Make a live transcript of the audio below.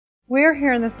We're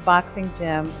here in this boxing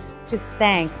gym to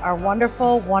thank our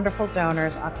wonderful, wonderful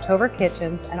donors, October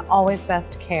Kitchens and Always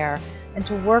Best Care, and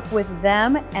to work with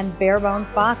them and Bare Bones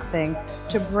Boxing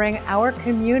to bring our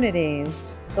communities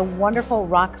the wonderful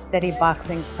Rock Steady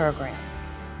Boxing program.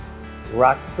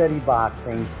 Rock Steady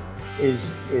Boxing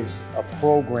is a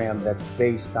program that's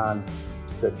based on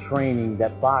the training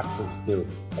that boxers do.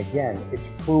 Again, it's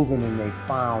proven and they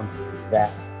found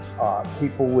that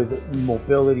people with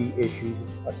mobility issues,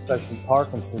 especially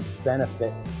Parkinson's,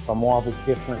 benefit from all the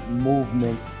different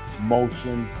movements,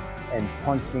 motions, and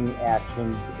punching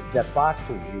actions that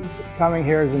boxers use. Coming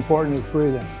here is important as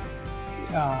breathing.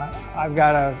 I've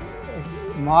got a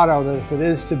motto that if it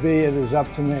is to be, it is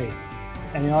up to me.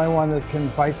 And the only one that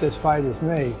can fight this fight is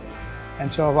me.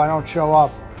 And so if I don't show up,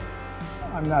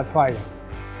 I'm not fighting.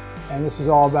 And this is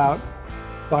all about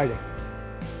fighting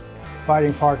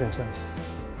Parkinson's.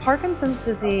 Parkinson's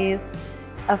disease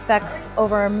affects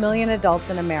over 1 million adults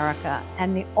in America,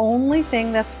 and the only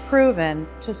thing that's proven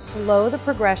to slow the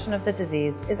progression of the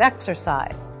disease is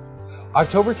exercise.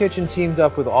 October Kitchen teamed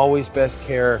up with Always Best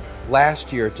Care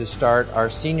last year to start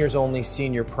our Seniors Only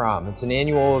Senior Prom. It's an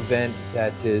annual event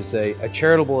that is a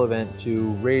charitable event to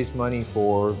raise money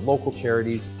for local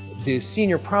charities. The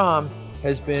Senior Prom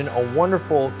has been a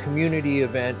wonderful community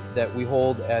event that we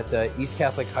hold at East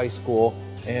Catholic High School,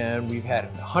 and we've had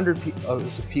hundreds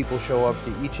of people show up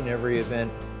to each and every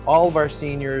event. All of our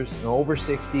seniors, over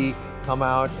 60, come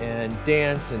out and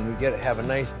dance, and we have a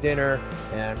nice dinner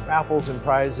and raffles and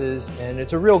prizes, and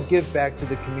it's a real give back to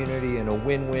the community and a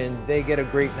win-win. They get a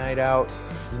great night out.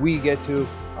 We get to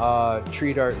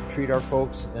treat our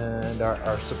folks and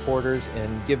our supporters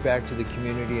and give back to the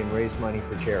community and raise money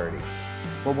for charity.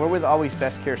 Well, we're with Always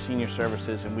Best Care Senior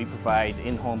Services, and we provide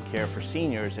in-home care for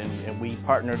seniors, and we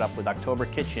partnered up with October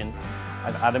Kitchen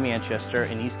out of Manchester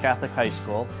and East Catholic High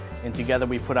School, and together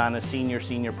we put on a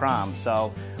senior prom.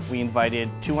 So we invited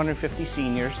 250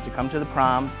 seniors to come to the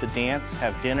prom, to dance,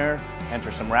 have dinner, enter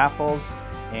some raffles,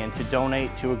 and to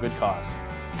donate to a good cause.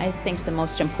 I think the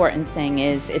most important thing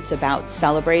is it's about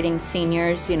celebrating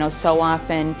seniors. You know, so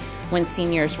often when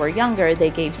seniors were younger,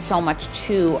 they gave so much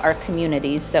to our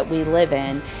communities that we live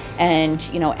in. And,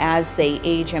 you know, as they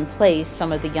age in place,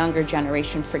 some of the younger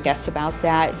generation forgets about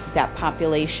that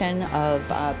population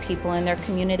of people in their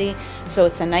community. So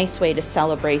it's a nice way to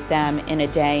celebrate them in a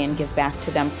day and give back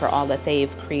to them for all that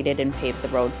they've created and paved the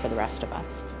road for the rest of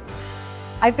us.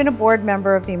 I've been a board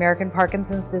member of the American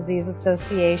Parkinson's Disease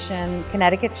Association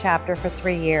Connecticut chapter for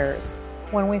 3 years.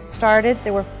 When we started,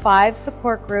 there were 5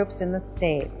 support groups in the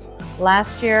state.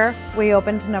 Last year, we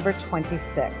opened to number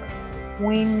 26.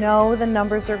 We know the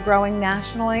numbers are growing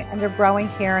nationally, and they're growing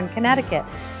here in Connecticut.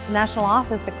 The national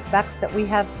office expects that we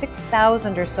have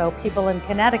 6,000 or so people in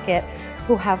Connecticut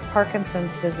who have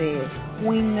Parkinson's disease.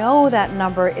 We know that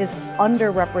number is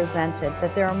underrepresented,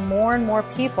 that there are more and more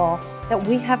people that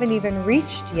we haven't even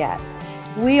reached yet.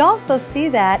 We also see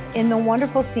that in the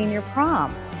wonderful senior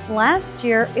prom. Last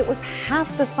year, it was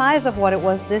half the size of what it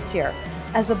was this year.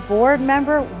 As a board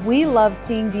member, we love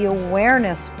seeing the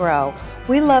awareness grow.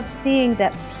 We love seeing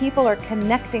that people are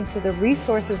connecting to the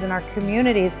resources in our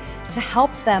communities to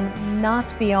help them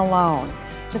not be alone,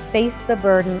 to face the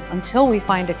burden until we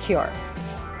find a cure.